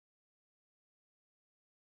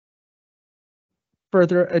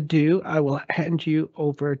further ado, I will hand you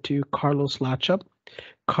over to Carlos Lacha.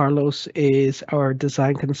 Carlos is our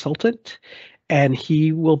design consultant, and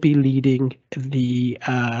he will be leading the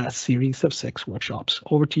series of 6 workshops.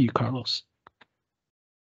 Over to you, Carlos.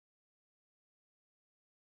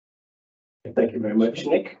 Thank you very much,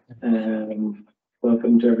 Nick.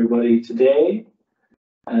 Welcome to everybody today.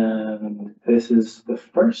 This is the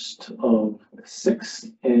first of 6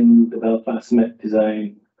 in the Belfast Met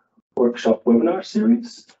Design Workshop webinar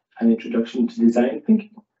series, an introduction to design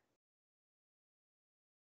thinking.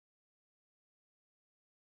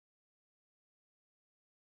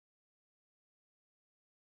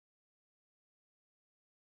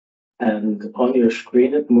 And on your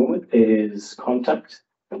screen at the moment is contact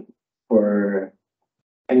for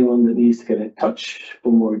anyone that needs to get in touch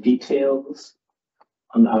for more details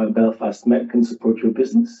on how Belfast Met can support your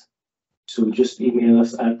business. So just email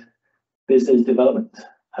us at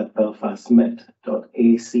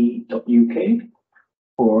businessdevelopment@belfastmet.ac.uk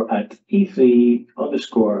or at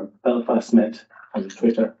e3_BelfastMet on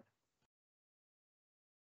Twitter.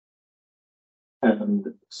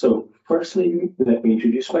 And so firstly, let me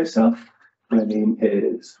introduce myself. My name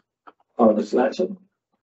is Carlos Lacha,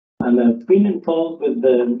 and I've been involved with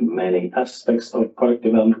the many aspects of product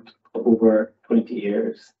development for over 20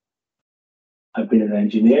 years. I've been an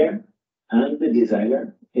engineer and a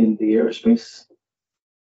designer in the aerospace,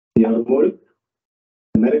 the automotive,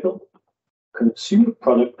 the medical, consumer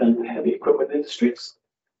product and heavy equipment industries.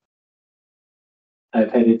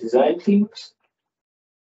 I've headed design teams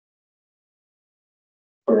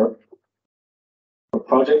for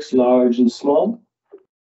projects large and small.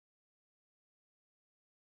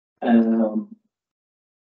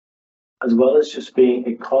 As well as just being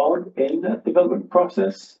a cog in that development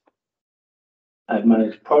process. I've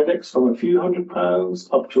managed projects from a few £100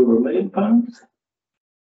 up to over £1 million.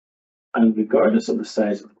 And regardless of the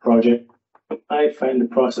size of the project, I find the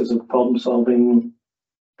process of problem solving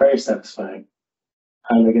very satisfying.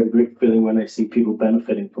 And I get a great feeling when I see people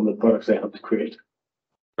benefiting from the products I help to create.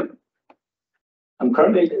 I'm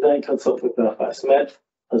currently a design consultant with Belfast Met,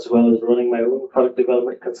 as well as running my own product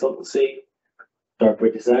development consultancy,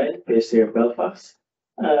 Dartboard Design, based here in Belfast.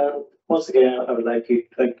 And once again, I would like to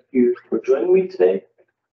thank you for joining me today.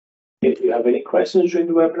 If you have any questions during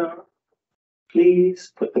the webinar,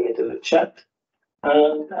 please put them into the chat,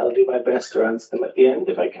 and I'll do my best to answer them at the end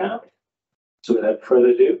if I can. So without further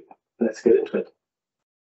ado, let's get into it.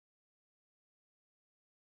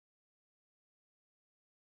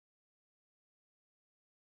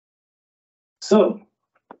 So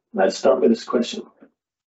let's start with this question.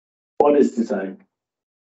 What is design?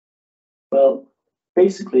 Well,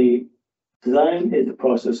 basically, design is the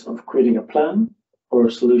process of creating a plan or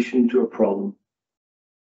a solution to a problem.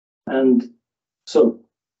 And so,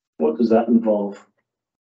 what does that involve?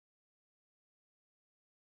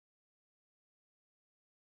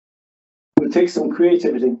 It would take some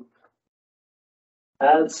creativity,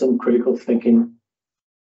 add some critical thinking,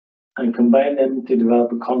 and combine them to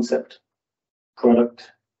develop a concept,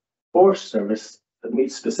 product, or service that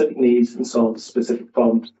meets specific needs and solves specific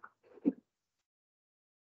problems.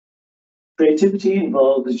 Creativity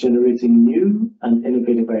involves generating new and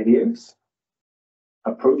innovative ideas,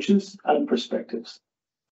 approaches, and perspectives.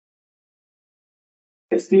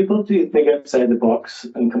 It's the ability to think outside the box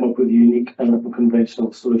and come up with unique and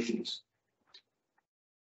unconventional solutions.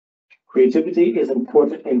 Creativity is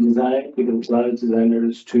important in design because it allows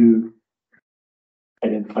designers to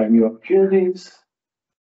identify new opportunities,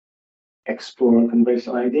 explore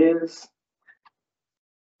unconventional ideas,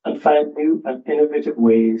 and find new and innovative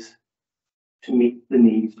ways to meet the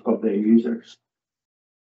needs of their users.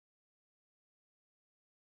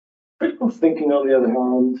 Critical thinking, on the other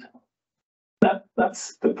hand,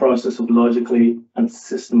 that's the process of logically and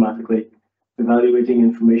systematically evaluating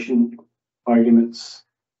information, arguments,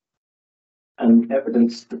 and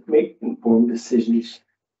evidence that make informed decisions.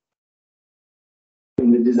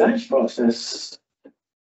 In the design process,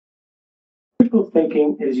 critical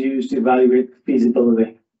thinking is used to evaluate the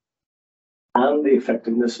feasibility and the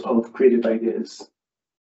effectiveness of creative ideas.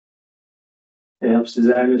 It helps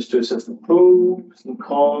designers to assess the pros and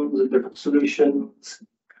cons of different solutions,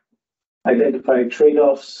 identify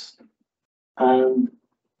trade-offs, and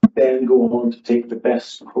then go on to take the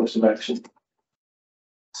best course of action.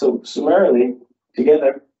 So summarily,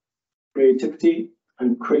 together, creativity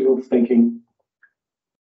and critical thinking,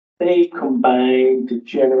 they combine to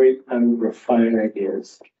generate and refine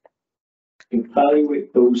ideas,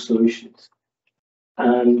 evaluate those solutions,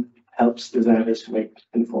 and helps designers to make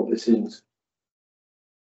informed decisions.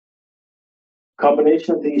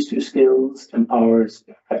 Combination of these two skills empowers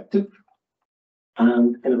effective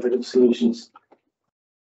and innovative solutions.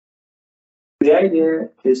 The idea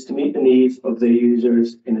is to meet the needs of their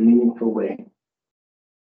users in a meaningful way.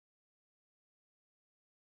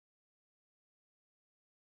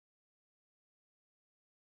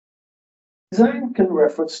 Design can be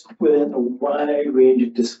referenced within a wide range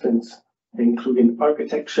of disciplines, including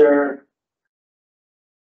architecture.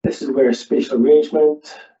 This is where spatial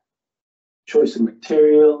arrangement, choice of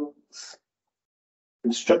materials,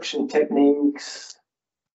 construction techniques,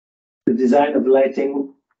 the design of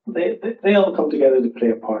lighting, they all come together to play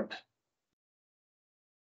a part.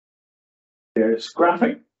 There's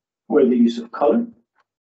graphic, where the use of color,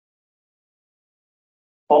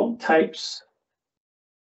 font types,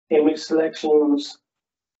 image selections,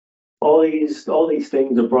 all these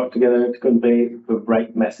things are brought together to convey the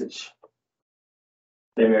right message.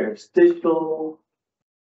 There's digital,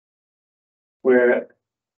 where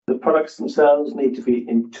the products themselves need to be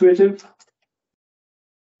intuitive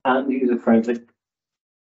and user-friendly.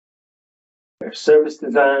 There's service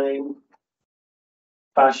design,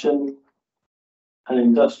 fashion, and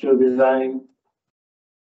industrial design.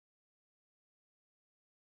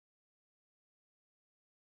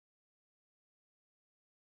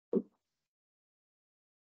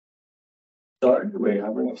 Sorry, we're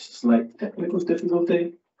having a slight technical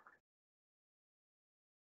difficulty.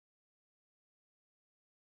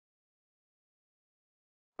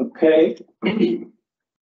 Okay.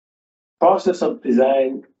 Process of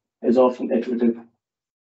design is often iterative,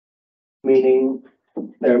 meaning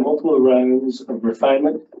there are multiple rounds of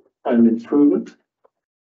refinement and improvement.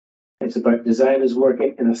 It's about designers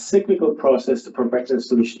working in a cyclical process to perfect a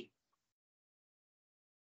solution.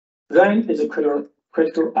 Design is a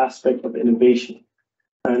critical aspect of innovation,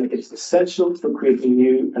 and it's essential for creating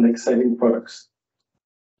new and exciting products,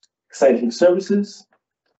 exciting services,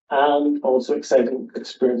 and also exciting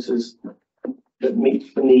experiences that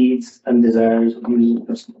meet the needs and desires of users and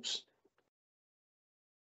customers.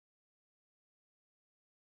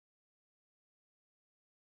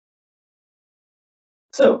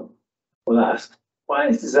 So, we'll ask, why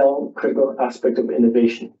is design a critical aspect of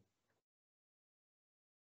innovation?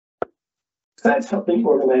 Besides helping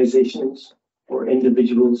organizations or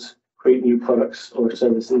individuals create new products or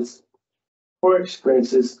services or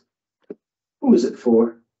experiences, who is it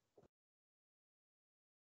for?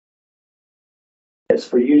 It's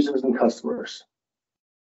for users and customers.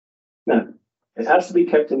 Now, it has to be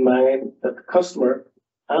kept in mind that the customer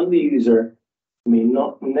and the user may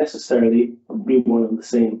not necessarily be one and the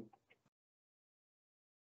same.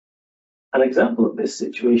 An example of this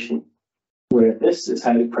situation where this is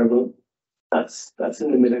highly prevalent, that's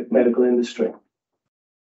in the medical industry.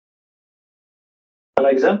 An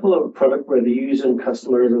example of a product where the user and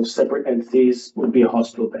customers are separate entities would be a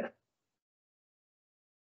hospital bed.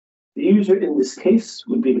 The user in this case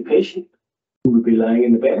would be the patient who would be lying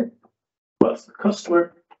in the bed, whilst the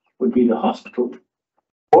customer would be the hospital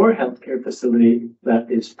or healthcare facility that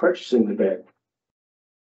is purchasing the bed.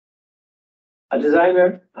 A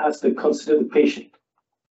designer has to consider the patient.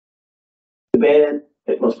 The bed,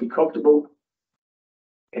 it must be comfortable,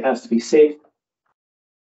 it has to be safe,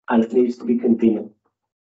 and it needs to be convenient,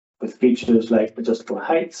 with features like adjustable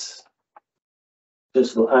heights,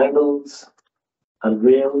 adjustable angles, and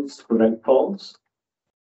rails to prevent falls.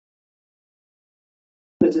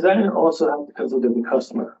 The designer also has to consider the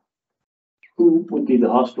customer, who would be the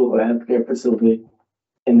hospital or healthcare facility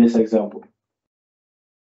in this example.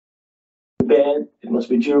 The bed, it must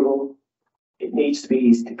be durable, it needs to be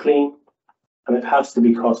easy to clean, and it has to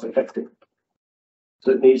be cost effective.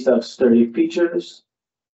 So it needs to have sturdy features,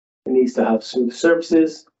 it needs to have smooth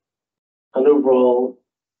surfaces, and overall,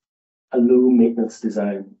 a low maintenance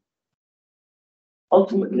design.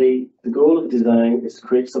 Ultimately, the goal of design is to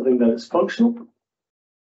create something that is functional,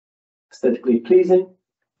 aesthetically pleasing,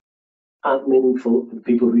 and meaningful to the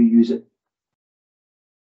people who use it.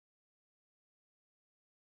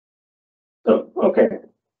 So, okay,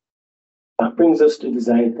 that brings us to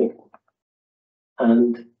design thinking.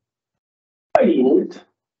 And why do you need it?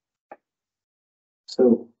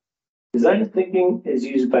 So, design thinking is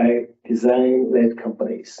used by design-led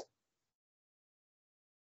companies.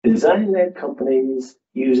 Design-led companies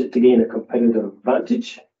use it to gain a competitive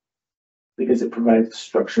advantage because it provides a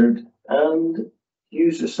structured and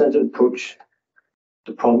user-centered approach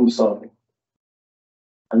to problem solving.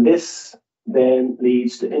 And this then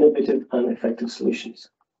leads to innovative and effective solutions.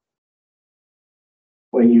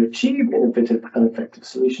 When you achieve innovative and effective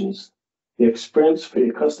solutions, the experience for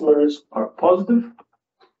your customers are positive,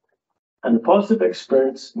 and the positive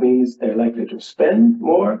experience means they're likely to spend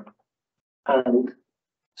more and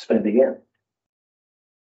spend again.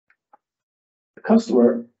 the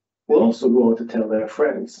customer will also go on to tell their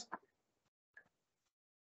friends.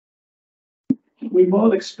 We've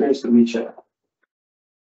all experienced the reach out.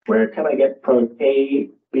 Where can I get product A,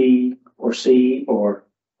 B, or C, or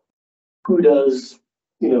who does,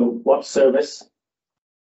 what service?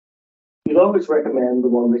 You'd always recommend the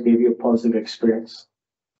one that gave you a positive experience.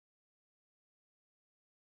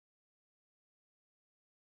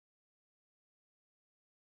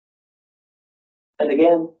 And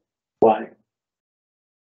again, why?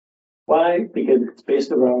 Why? Because it's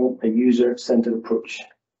based around a user-centered approach.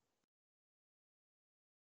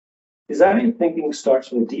 Design thinking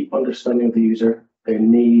starts with a deep understanding of the user, their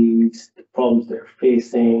needs, the problems they're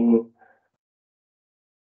facing.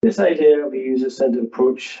 This idea of a user-centered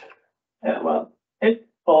approach, it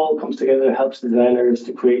all comes together, helps designers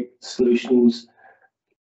to create solutions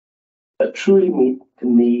that truly meet the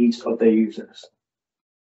needs of their users.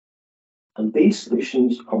 And these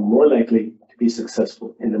solutions are more likely to be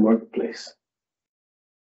successful in the marketplace.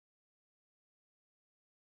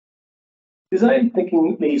 Design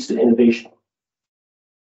thinking leads to innovation.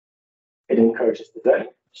 It encourages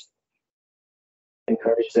designers,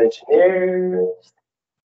 encourages engineers,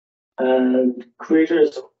 and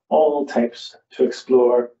creators of all types to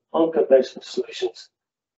explore unconventional solutions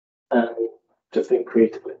and to think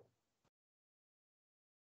creatively.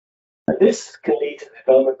 And this can lead to the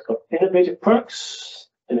development of innovative products,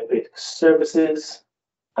 innovative services,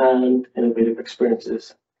 and innovative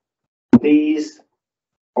experiences. These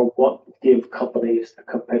are what give companies a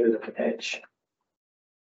competitive edge.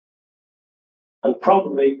 And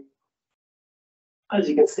probably, as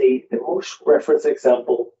you can see, the most referenced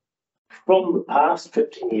example from the past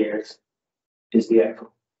 15 years is the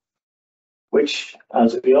iPhone, which,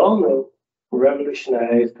 as we all know,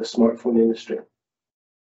 revolutionized the smartphone industry.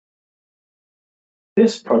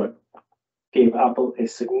 This product gave Apple a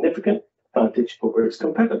significant advantage over its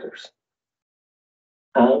competitors,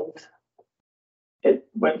 and it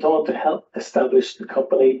went on to help establish the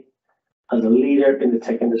company as a leader in the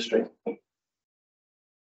tech industry.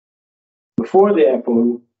 Before the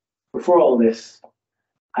iPhone, before all this,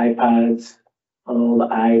 iPads and all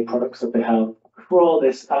the products that they have, before all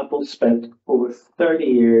this, Apple spent over 30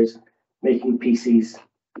 years making PCs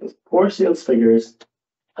with poor sales figures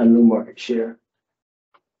and no market share.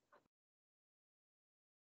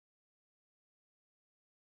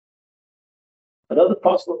 Another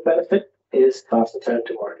possible benefit is faster time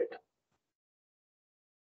to market.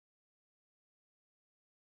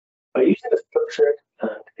 By using a structured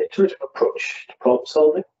and iterative approach to problem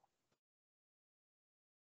solving,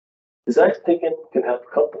 design thinking can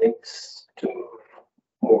help companies to move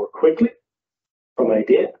more quickly from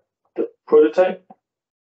idea to prototype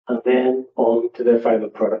and then on to their final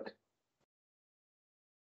product.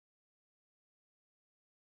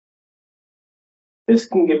 This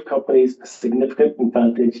can give companies a significant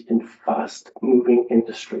advantage in fast-moving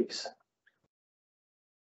industries,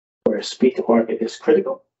 where speed to market is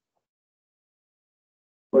critical.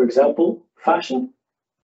 For example, fashion.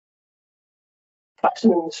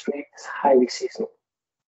 Fashion industry is highly seasonal.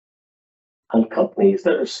 And companies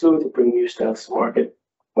that are slow to bring new styles to market,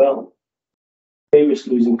 well, they risk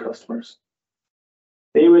losing customers.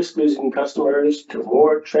 They risk losing customers to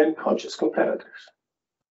more trend-conscious competitors.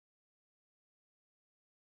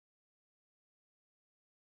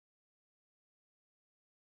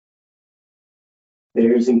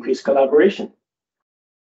 There's increased collaboration.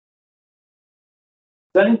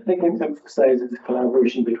 Design thinking emphasizes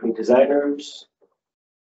collaboration between designers,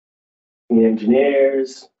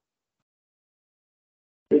 engineers,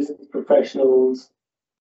 business professionals,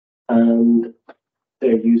 and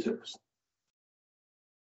their users.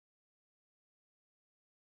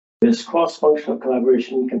 This cross-functional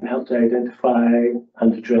collaboration can help to identify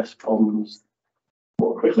and address problems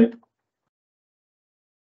more quickly.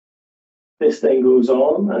 This then goes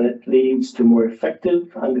on and it leads to more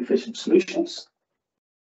effective and efficient solutions.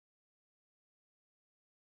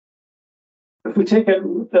 If we take a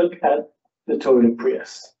look at the Toyota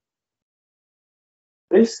Prius,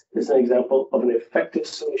 this is an example of an effective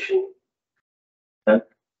solution that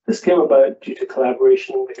this came about due to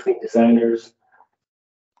collaboration between designers,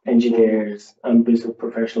 engineers, and business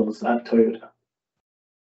professionals at Toyota.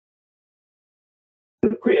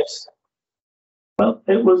 The Prius, well,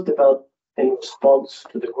 it was developed in response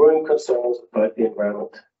to the growing concerns about the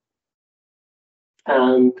environment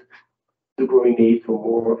and the growing need for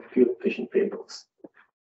more fuel-efficient vehicles.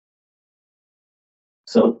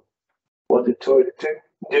 So, what did Toyota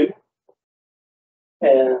do?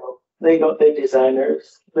 They got their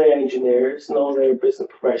designers, their engineers, and all their business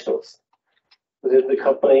professionals within the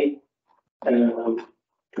company to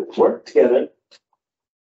work together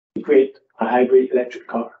to create a hybrid electric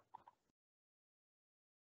car.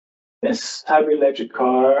 This hybrid electric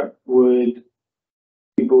car would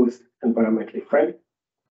be both environmentally friendly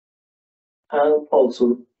and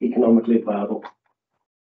also economically viable.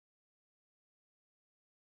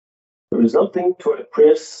 The resulting Toyota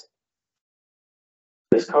Prius,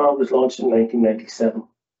 this car was launched in 1997,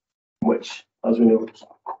 which, as we know, was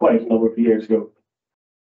quite a number of years ago.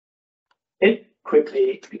 It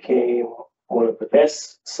quickly became one of the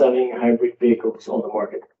best-selling hybrid vehicles on the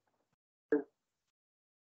market.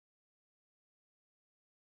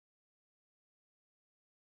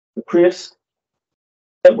 The Prius,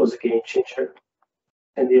 it was a game changer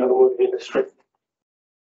in the automotive industry.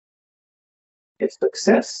 Its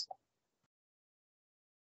success,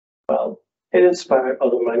 well, it inspired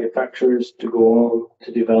other manufacturers to go on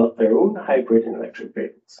to develop their own hybrid and electric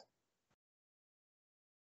vehicles.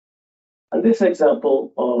 And this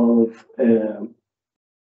example of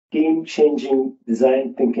game-changing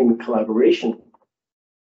design thinking collaboration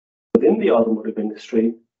within the automotive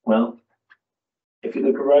industry, well, if you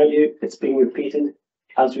look around you, it's being repeated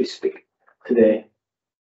as we speak today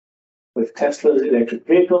with Tesla's electric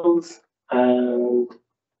vehicles and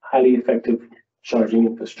highly effective charging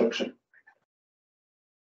infrastructure.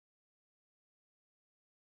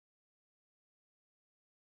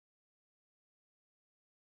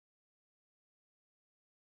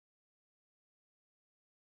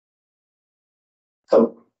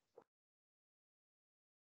 So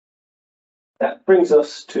that brings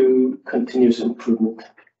us to continuous improvement.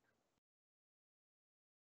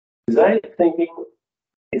 Design thinking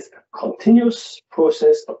is a continuous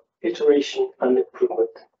process of iteration and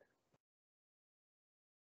improvement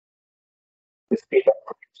with feedback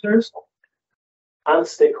producers and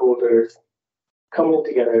stakeholders coming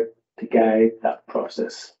together to guide that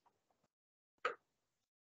process.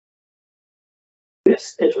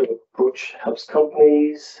 This iterative approach helps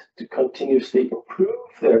companies to continuously improve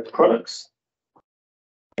their products,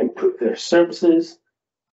 improve their services,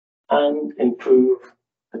 and improve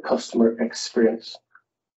the customer experience.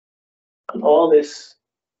 And all this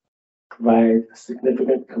provides a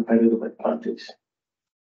significant competitive advantage.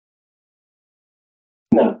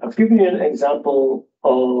 Now, I've given you an example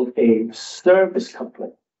of a service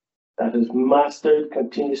company that has mastered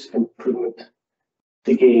continuous improvement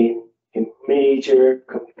to gain a major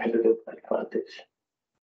competitive advantage.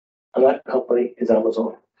 And that company is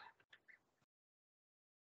Amazon.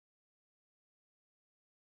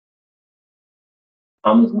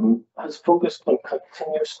 Amazon has focused on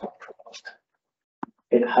continuous improvement.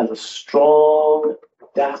 It has a strong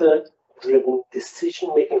data-driven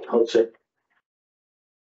decision-making culture.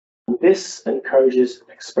 And this encourages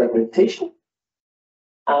experimentation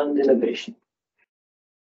and innovation.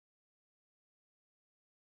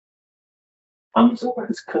 Amazon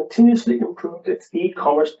has continuously improved its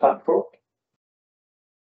e-commerce platform,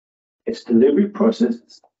 its delivery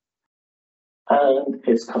processes, and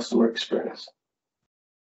its customer experience.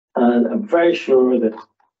 And I'm very sure that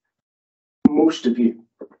most of you,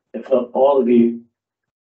 if not all of you,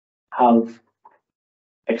 have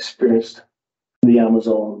experienced the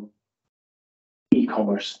Amazon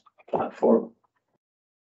e-commerce platform.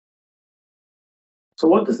 So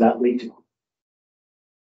what does that lead to?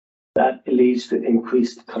 That leads to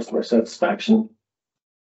increased customer satisfaction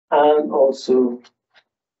and also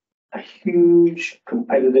a huge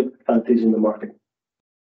competitive advantage in the market.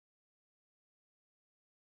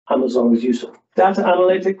 Amazon's use of data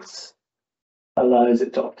analytics allows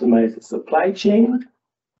it to optimize its supply chain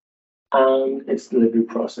and its delivery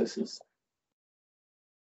processes.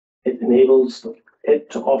 It enables it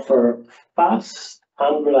to offer fast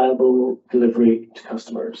and reliable delivery to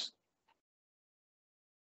customers.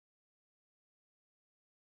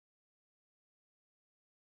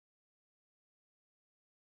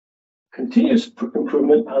 Continuous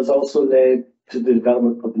improvement has also led to the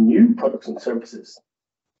development of new products and services,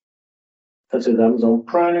 such as Amazon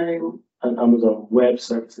Prime and Amazon Web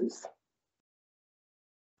Services.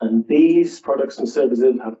 And these products and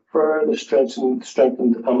services have further strengthened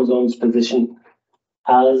Amazon's position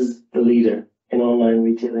as the leader in online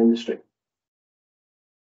retail industry.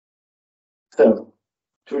 So,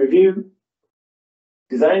 to review,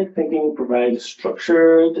 design thinking provides a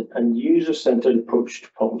structured and user-centered approach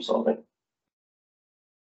to problem solving.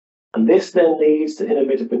 And this then leads to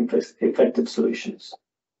innovative and effective solutions.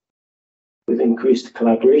 With increased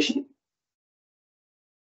collaboration,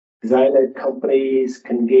 design-led companies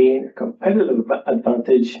can gain a competitive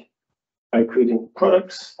advantage by creating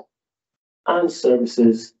products and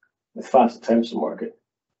services with faster times to market.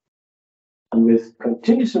 And with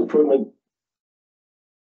continuous improvement,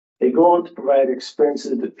 They go on to provide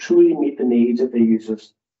experiences that truly meet the needs of their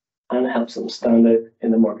users and helps them stand out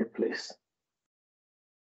in the marketplace.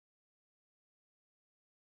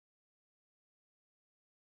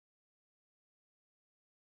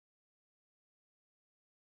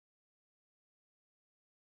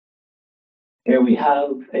 Here we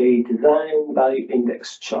have a design value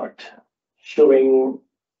index chart showing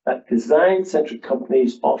that design-centric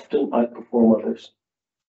companies often outperform others.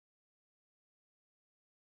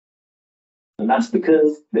 And that's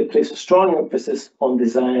because they place a strong emphasis on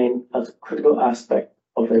design as a critical aspect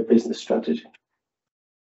of their business strategy.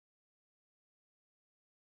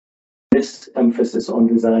 This emphasis on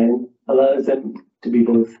design allows them to be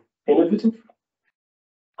both innovative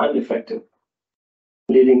and effective,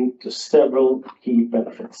 leading to several key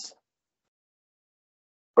benefits.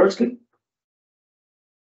 Firstly,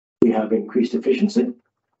 we have increased efficiency.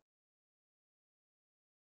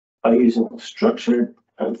 By using a structured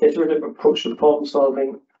and iterative approach to problem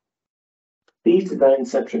solving, these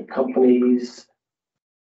design-centric companies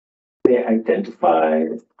may identify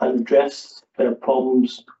and address their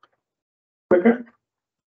problems quicker,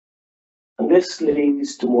 and this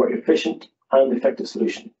leads to more efficient and effective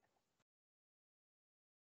solutions.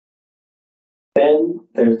 Then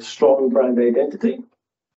there's strong brand identity.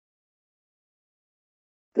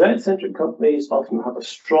 Design-centric companies often have a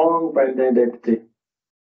strong brand identity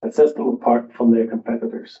that sets them apart from their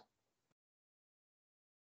competitors.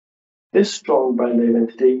 This strong brand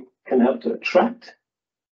identity can help to attract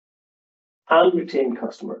and retain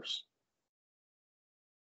customers,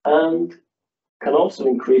 and can also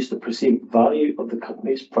increase the perceived value of the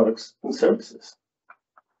company's products and services.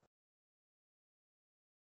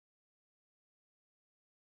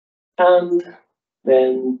 And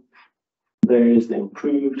then there is the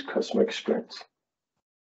improved customer experience.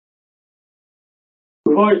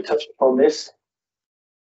 We've already touched upon this,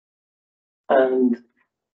 and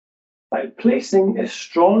by placing a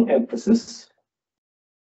strong emphasis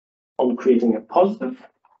on creating a positive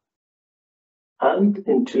and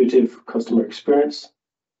intuitive customer experience,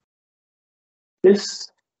 this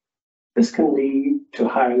can lead to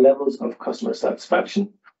higher levels of customer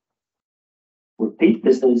satisfaction, repeat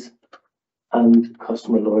business, and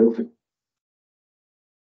customer loyalty.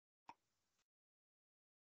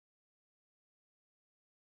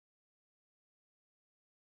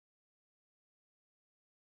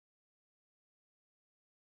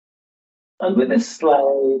 And with this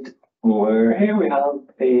slide, here we have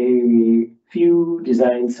a few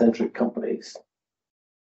design-centric companies.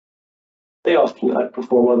 They often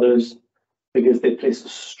outperform others because they place a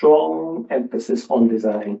strong emphasis on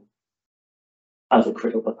design as a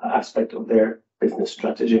critical aspect of their business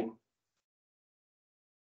strategy.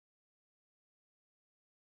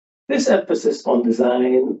 This emphasis on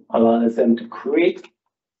design allows them to create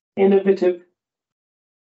innovative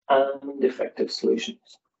and effective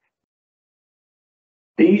solutions.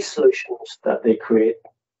 These solutions that they create,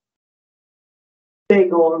 they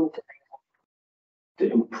go on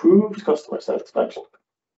to improve customer satisfaction,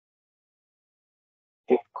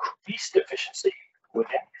 increased efficiency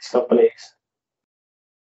within these companies,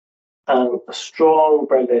 and a strong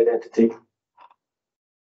brand identity.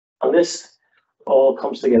 And this all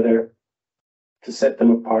comes together to set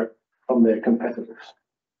them apart from their competitors.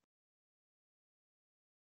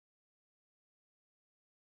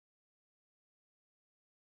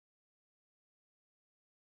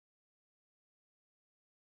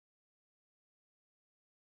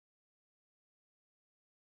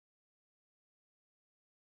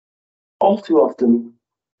 All too often,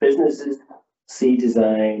 businesses see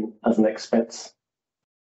design as an expense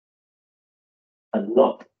and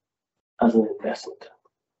not as an investment.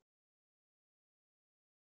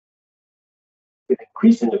 With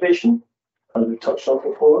increased innovation, as we touched on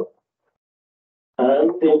before,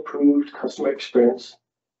 and the improved customer experience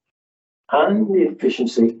and the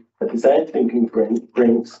efficiency that design thinking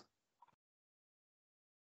brings,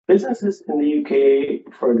 businesses in the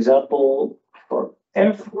UK, for example, for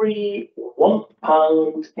every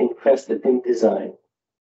 £1 invested in design,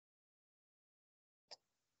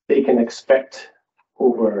 they can expect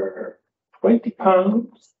over £20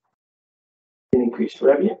 in increased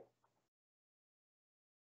revenue,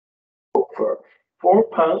 over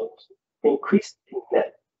 £4 increased in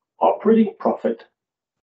net operating profit,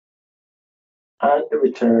 and a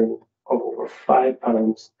return of over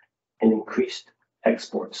 £5 in increased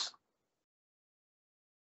exports.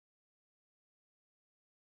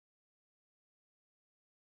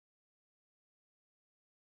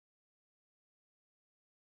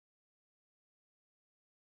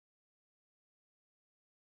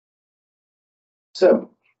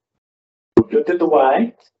 So we've looked at the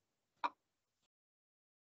why,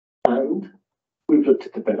 and we've looked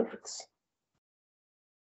at the benefits.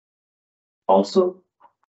 Also,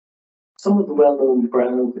 some of the well-known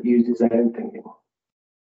brands that use design thinking.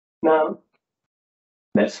 Now,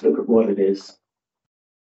 let's look at what it is.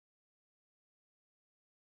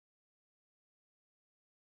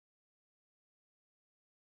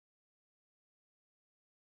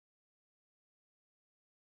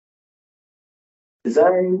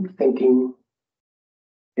 Design thinking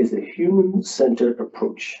is a human-centered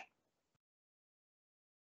approach.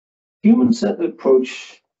 Human-centered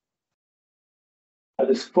approach that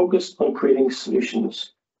is focused on creating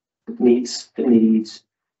solutions that meets the needs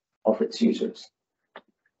of its users.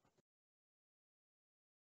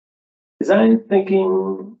 Design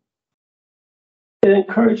thinking, it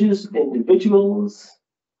encourages individuals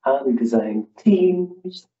and design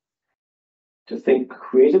teams to think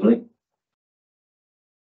creatively,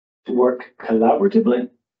 to work collaboratively,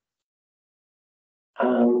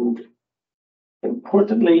 and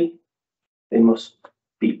importantly, they must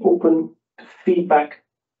be open to feedback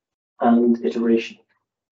and iteration.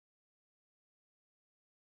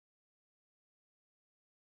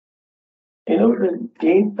 In order to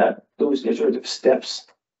gain those iterative steps,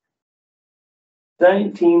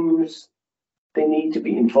 design teams, they need to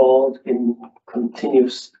be involved in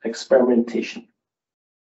continuous experimentation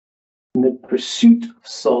in the pursuit of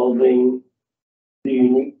solving the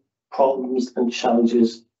unique problems and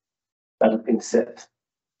challenges that have been set.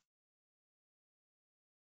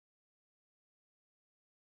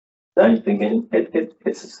 Design thinking,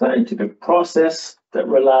 it's a scientific process that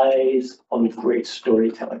relies on great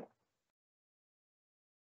storytelling.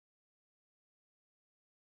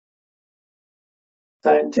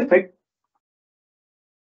 Scientific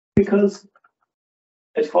because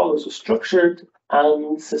it follows a structured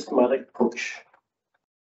and systematic approach.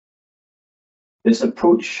 This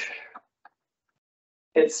approach,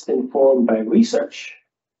 it's informed by research,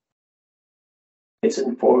 it's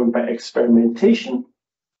informed by experimentation,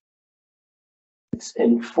 it's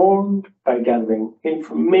informed by gathering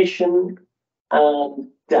information and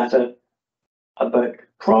data about the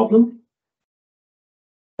problem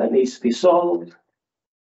that needs to be solved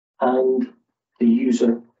and the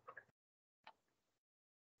user.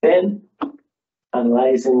 Then,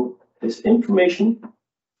 analyzing this information,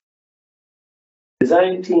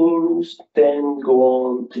 design teams then go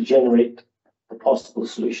on to generate the possible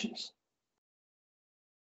solutions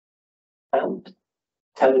and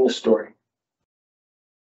telling a story.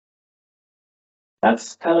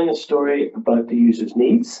 That's telling a story about the user's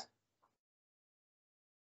needs.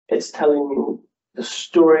 It's telling the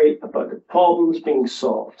story about the problems being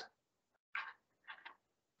solved.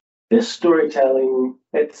 This storytelling,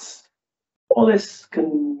 all this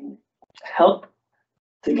can help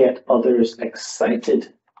to get others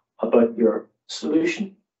excited about your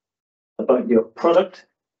solution, about your product,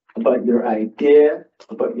 about your idea,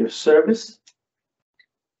 about your service.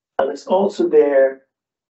 And it's also there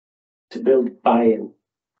to build buy-in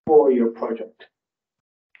for your project,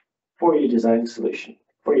 for your design solution,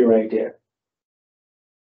 for your idea.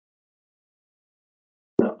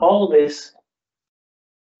 Now, all this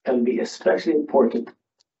can be especially important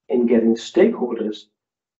in getting stakeholders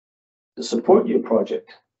to support your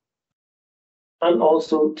project and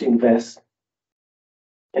also to invest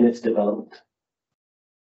in its development.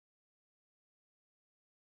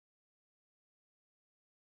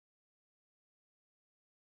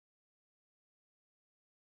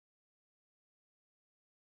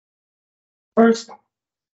 First,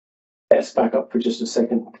 let's back up for just a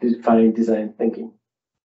second to define design thinking.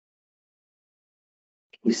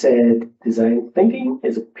 We said design thinking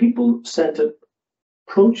is a people-centered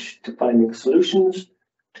approach to finding solutions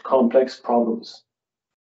to complex problems.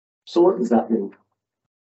 So what does that mean?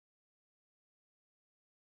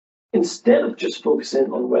 Instead of just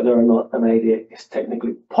focusing on whether or not an idea is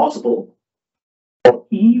technically possible, or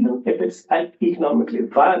even if it's economically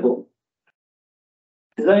viable,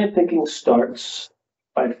 design thinking starts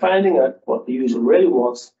by finding out what the user really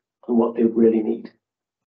wants and what they really need.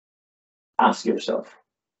 Ask yourself,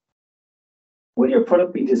 will your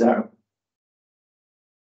product be desirable?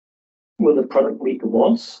 Will the product meet the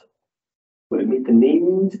wants? Will it meet the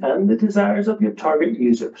needs and the desires of your target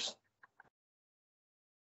users?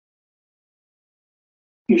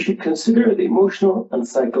 You should consider the emotional and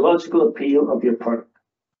psychological appeal of your product.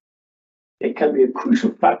 It can be a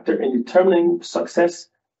crucial factor in determining the success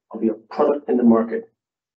of your product in the market.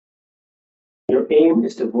 Your aim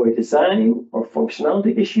is to avoid design or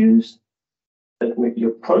functionality issues that make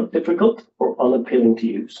your product difficult or unappealing to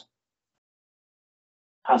use.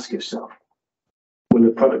 Ask yourself, will the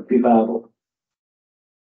product be viable?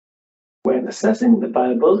 When assessing the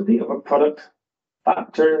viability of a product,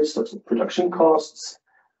 factors such as production costs,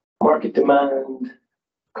 market demand,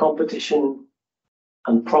 competition,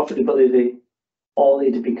 and profitability all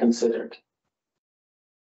need to be considered.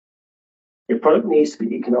 Your product needs to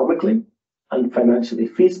be economically and financially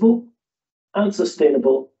feasible and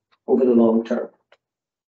sustainable over the long term.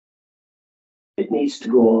 It needs to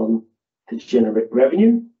go on to generate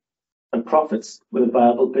revenue and profits with a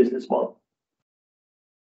viable business model.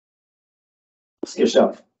 Ask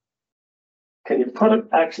yourself, can your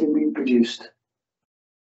product actually be produced?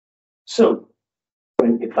 So,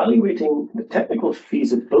 when evaluating the technical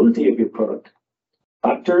feasibility of your product,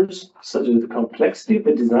 factors such as the complexity of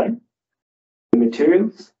the design, the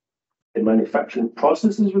materials, the manufacturing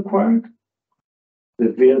processes required, the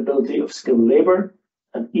availability of skilled labor,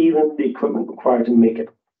 and even the equipment required to make it.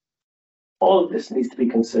 All of this needs to be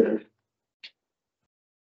considered.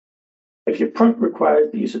 If your product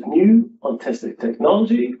requires the use of new, untested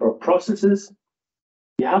technology or processes,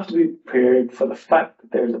 you have to be prepared for the fact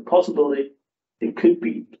that there is a possibility it could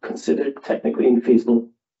be considered technically infeasible.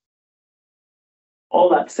 All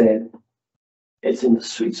that said, it's in the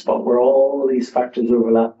sweet spot where all these factors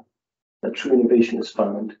overlap that true innovation is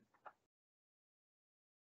found.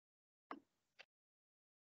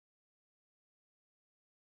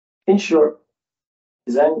 In short,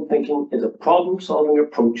 design thinking is a problem-solving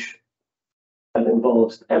approach that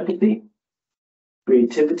involves empathy,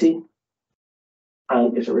 creativity,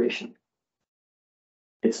 and iteration.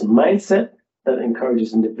 It's a mindset that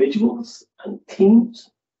encourages individuals and teams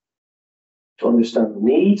to understand the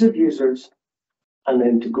needs of users and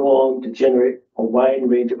then to go on to generate a wide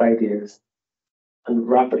range of ideas and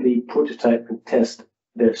rapidly prototype and test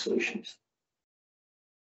their solutions.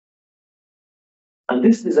 And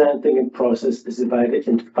this design thinking process is divided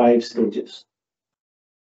into 5 stages.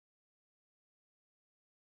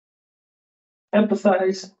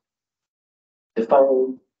 Empathize,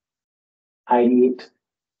 define, ideate,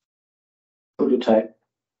 prototype,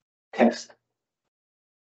 test.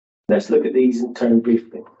 Let's look at these in turn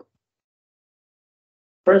briefly.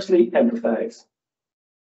 Firstly, empathize.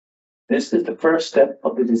 This is the first step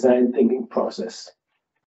of the design thinking process,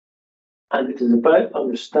 and it is about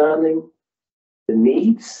understanding the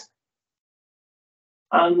needs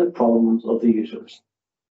and the problems of the users.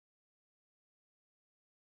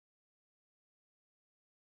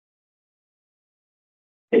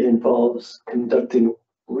 It involves conducting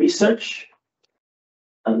research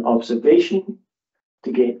and observation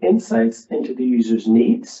to gain insights into the user's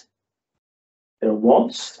needs, their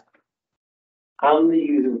wants, and the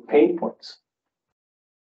user pain points.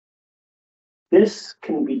 This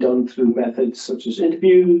can be done through methods such as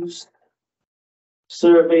interviews,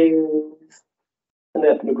 surveys, and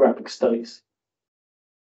ethnographic studies.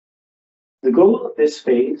 The goal of this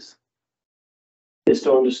phase is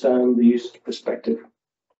to understand the user's perspective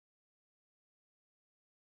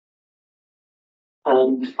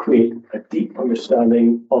and create a deep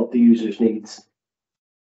understanding of the user's needs.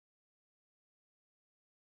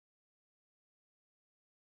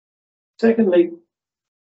 Secondly,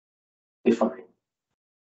 define.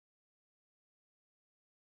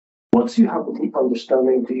 Once you have a deep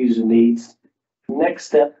understanding of the user needs, the next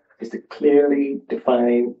step is to clearly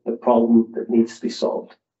define the problem that needs to be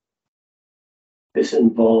solved. This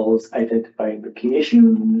involves identifying the key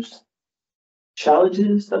issues,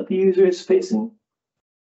 challenges that the user is facing,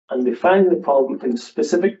 and defining the problem in a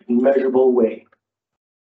specific, measurable way.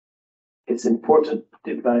 It's important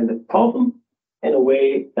to define the problem in a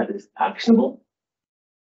way that is actionable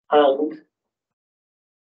and,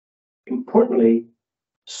 importantly,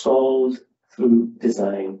 solved through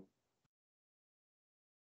design.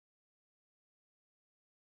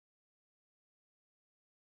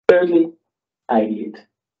 Thirdly, ideate.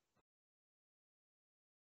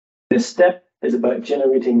 This step is about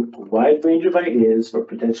generating a wide range of ideas for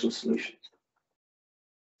potential solutions.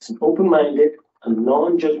 It's an open-minded and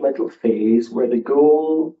non-judgmental phase where the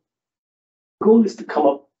goal is to come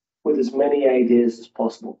up with as many ideas as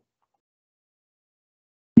possible.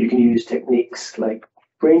 You can use techniques like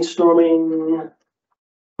brainstorming,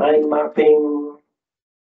 mind mapping,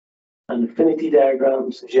 and affinity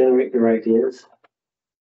diagrams to generate your ideas.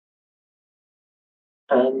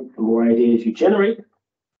 And the more ideas you generate,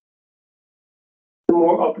 the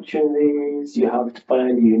more opportunities you have to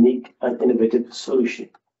find a unique and innovative solution.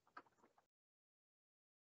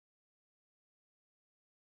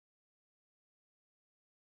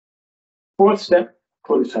 Fourth step,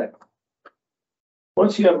 prototype.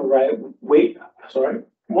 Once you have a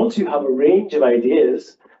range of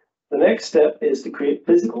ideas, the next step is to create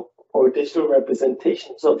physical or digital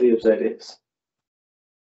representations of those ideas.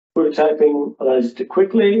 Prototyping allows you to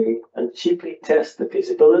quickly and cheaply test the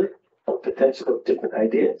feasibility and potential of different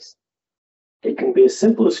ideas. It can be as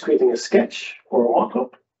simple as creating a sketch or a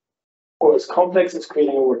mock-up, or as complex as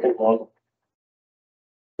creating a working model.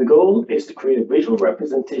 The goal is to create a visual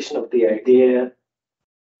representation of the idea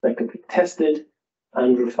that can be tested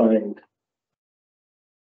and refined.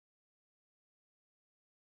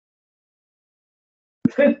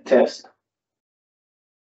 The fifth test.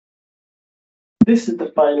 This is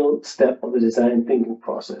the final step of the design thinking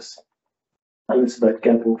process, and it's about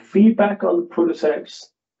gathering feedback on the prototypes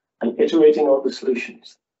and iterating on the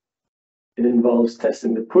solutions. It involves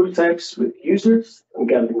testing the prototypes with users and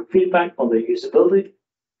gathering feedback on their usability,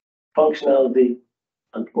 functionality,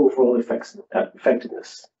 and overall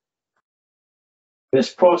effectiveness. This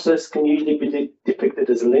process can usually be depicted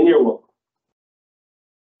as a linear one.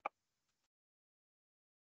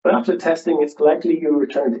 But after testing, it's likely you'll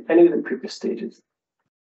return to any of the previous stages.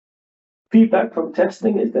 Feedback from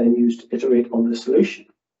testing is then used to iterate on the solution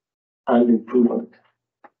and improve on it.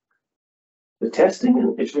 The testing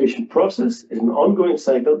and iteration process is an ongoing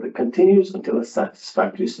cycle that continues until a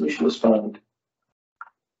satisfactory solution is found.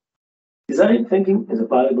 Design thinking is a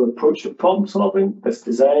valuable approach to problem solving that's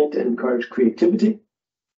designed to encourage creativity,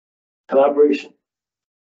 collaboration,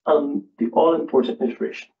 and the all-important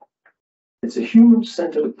iteration. It's a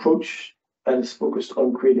human-centered approach that is focused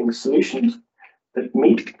on creating solutions that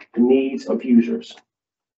meet the needs of users.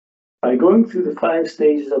 By going through the 5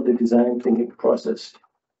 stages of the design thinking process,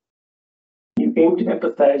 you aim to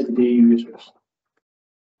empathize with your users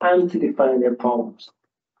and to define their problems,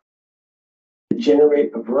 to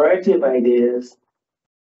generate a variety of ideas,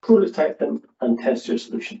 prototype them, and test your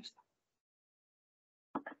solutions.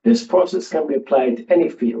 This process can be applied to any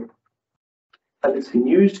field, and it's been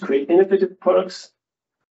used to create innovative products,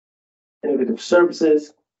 innovative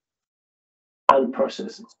services, and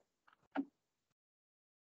processes.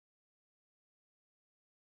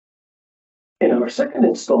 In our second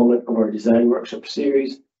installment of our design workshop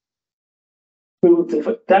series, we will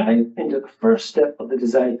dive into the first step of the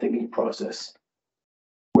design thinking process,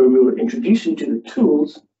 where we will introduce you to the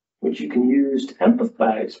tools which you can use to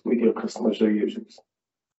empathize with your customers or users.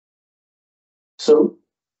 So,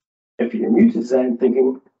 if you're new to design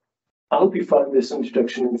thinking, I hope you found this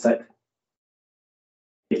introduction insightful.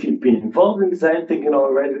 If you've been involved in design thinking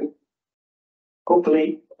already,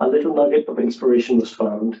 hopefully a little nugget of inspiration was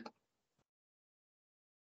found.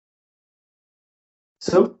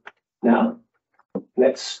 So now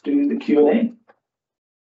let's do the Q&A.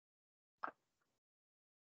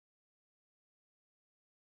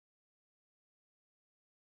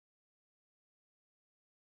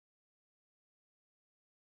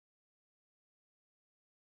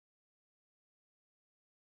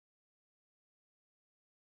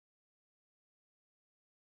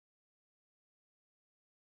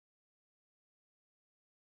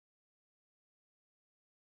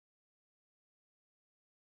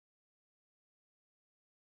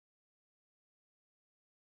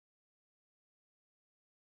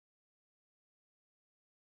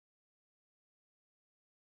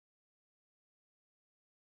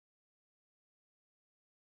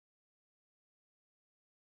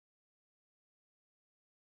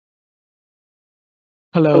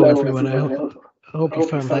 Hello, Hello, everyone. I everyone. hope you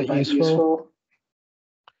found that useful.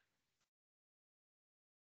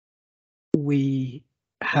 We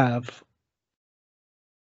have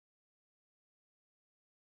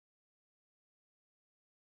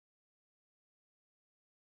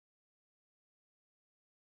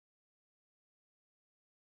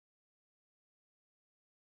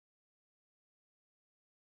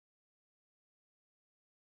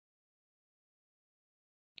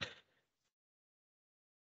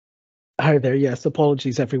Hi there. Yes,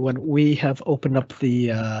 apologies, everyone. We have opened up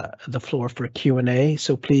the floor for Q&A,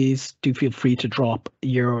 so please do feel free to drop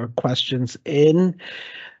your questions in.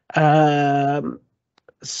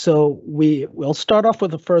 So we'll start off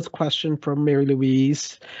with the first question from Mary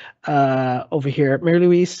Louise over here. Mary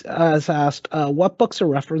Louise has asked, what books or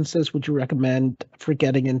references would you recommend for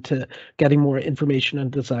getting more information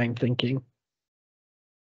on design thinking?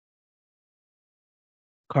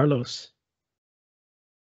 Carlos.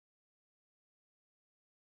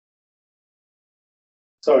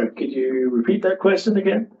 Sorry, could you repeat that question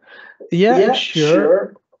again? Yeah,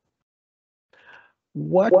 sure.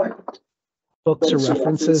 What books or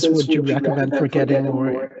references would you recommend for getting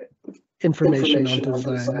more information on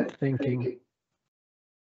design thinking?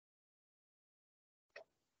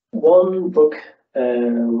 One book that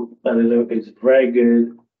I know is very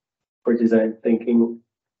good for design thinking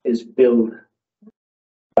is Build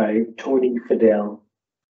by Tony Fadell.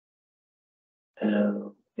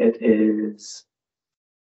 It is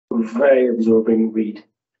a very absorbing read.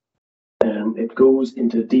 It goes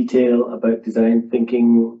into detail about design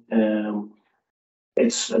thinking.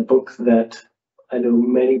 It's a book that I know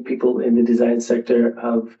many people in the design sector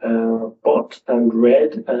have bought and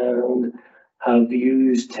read and have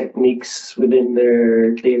used techniques within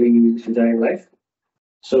their daily design life.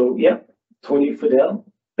 So yeah, Tony Fadell,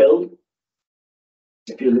 Build,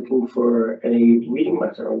 if you're looking for any reading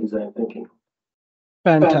matter on design thinking.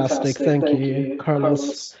 Fantastic. Thank you,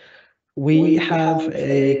 Carlos. We have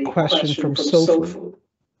a question from Sophie.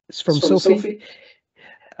 It's from Sophie.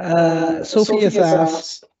 Sophie has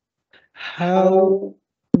asked, how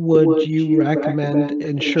would you recommend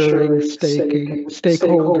ensuring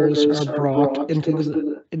stakeholders are brought into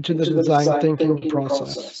the design thinking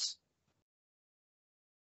process?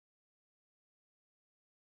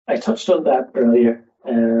 I touched on that earlier,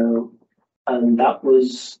 and that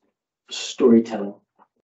was storytelling.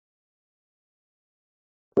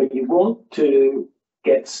 When you want to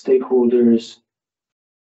get stakeholders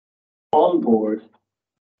on board,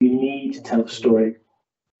 you need to tell a story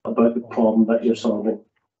about the problem that you're solving.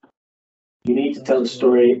 You need to tell a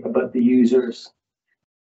story about the users,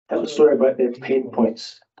 tell a story about their pain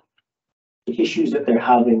points, the issues that they're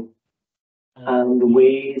having, and the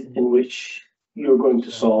ways in which you're going to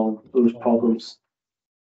solve those problems.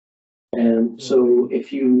 So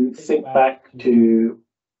if you think back to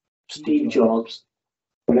Steve Jobs,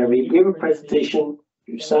 whenever he gave a presentation,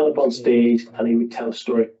 he would stand up on stage and he would tell a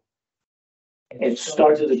story. It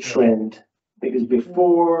started a trend because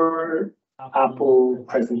before Apple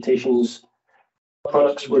presentations,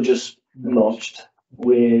 products were just launched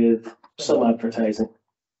with some advertising.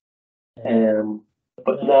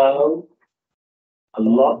 But now, a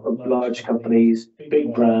lot of large companies,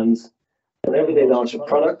 big brands, whenever they launch a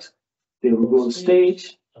product, they will go on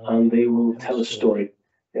stage and they will tell a story.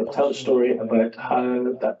 They'll tell a story about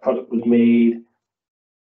how that product was made,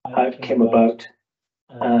 how it came about,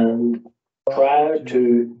 and prior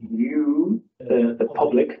to you, the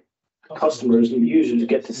public, customers and users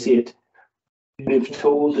get to see it, they've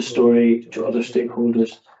told the story to other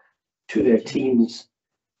stakeholders, to their teams,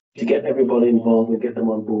 to get everybody involved and get them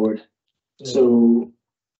on board. So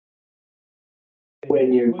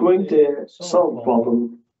when you're going to solve a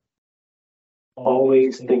problem,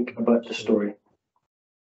 always think about the story.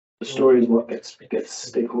 The story is what gets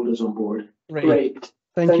stakeholders on board. Great.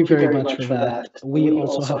 Thank you very much for that. We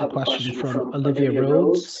also have a question from Olivia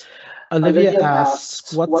Rhodes. Olivia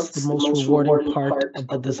asks, what's the most rewarding part of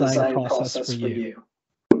the design process for you?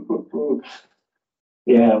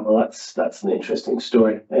 Yeah, well, that's an interesting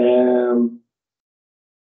story. The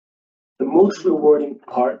most rewarding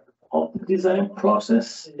part of the design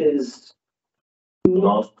process is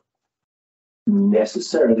not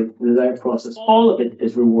necessarily the design process. All of it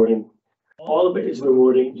is rewarding. All of it is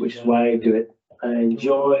rewarding, which is why I do it. I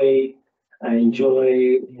enjoy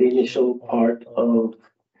the initial part of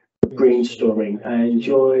brainstorming. I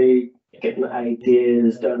enjoy getting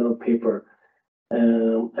ideas down on paper.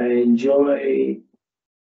 I enjoy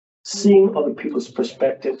seeing other people's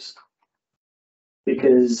perspectives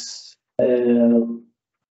because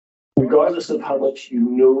regardless of how much you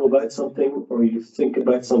know about something or you think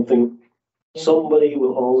about something, somebody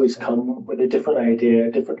will always come with a different idea,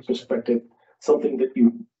 a different perspective, something that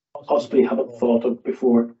you possibly haven't thought of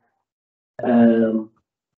before.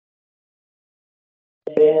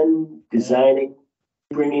 Then designing,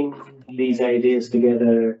 bringing these ideas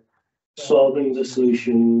together, solving the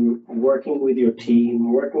solution, working with your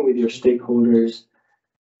team, working with your stakeholders,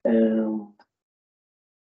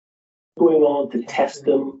 going on to test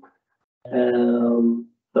them,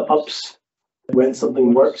 the ups when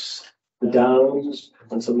something works, the downs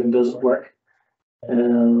when something doesn't work.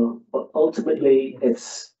 But ultimately,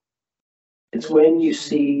 it's when you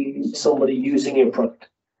see somebody using your product,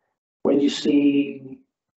 when you see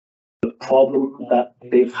the problem that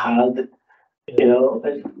they've had,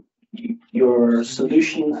 your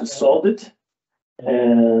solution has solved it.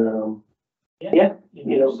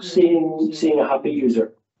 Seeing a happy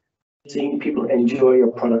user, seeing people enjoy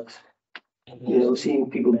your product, seeing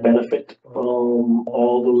people benefit from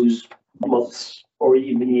all those months or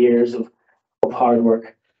even years of hard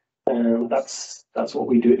work. That's what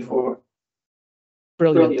we do it for.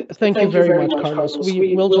 Brilliant. Thank you very much, Carlos.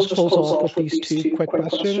 We will just close off with these two quick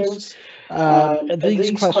questions.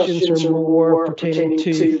 These questions are more pertaining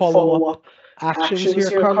to follow-up actions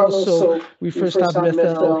here, Carlos. So we first have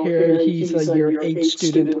Mithel here. He's a year 8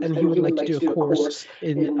 student, and he would like to do a course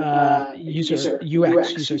in UX, user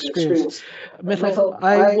experience. Mithel,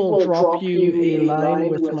 I will drop you a line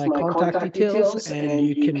with my contact details, and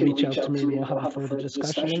you can reach out to me, and we'll have a further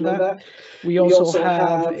discussion on that. We also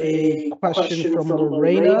have a question from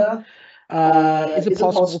Lorena. Is it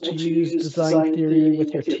possible to use design theory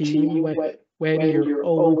with your team when your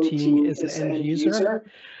own team is the end user?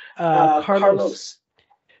 Carlos,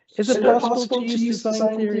 is it possible to use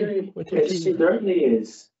design theory with your team? It certainly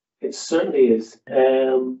is. It certainly is.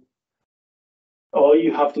 All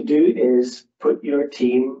you have to do is put your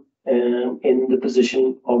team in the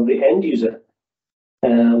position of the end user.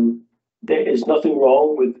 There is nothing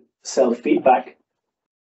wrong with self-feedback.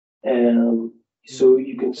 So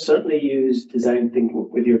you can certainly use design thinking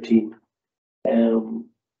with your team.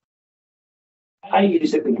 I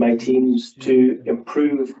use it with my teams to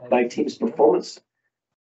improve my team's performance.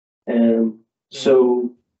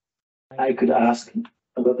 So I could ask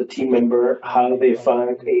another team member how they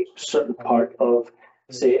found a certain part of,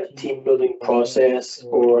 say, a team building process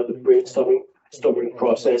or the brainstorming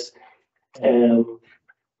process.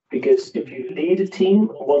 Because if you lead a team,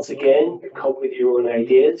 once again, you come with your own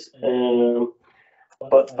ideas.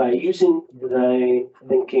 But by using design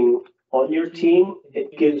thinking on your team,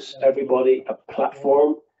 it gives everybody a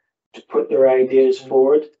platform to put their ideas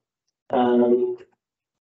forward. And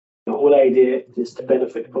the whole idea is to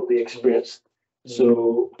benefit from the experience.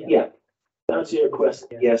 So, yeah, to answer your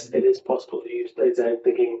question, yes, it is possible to use design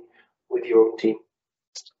thinking with your own team.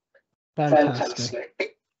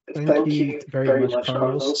 Fantastic. Thank you very much,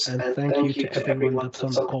 Carlos, and thank you to everyone that's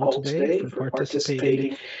on the call today for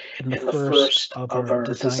participating in the first of our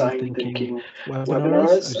design thinking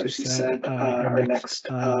webinars. As we said, our next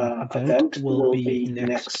event will be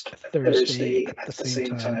next Thursday at the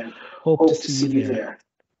same time. Hope to see you there.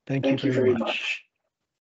 Thank you very much.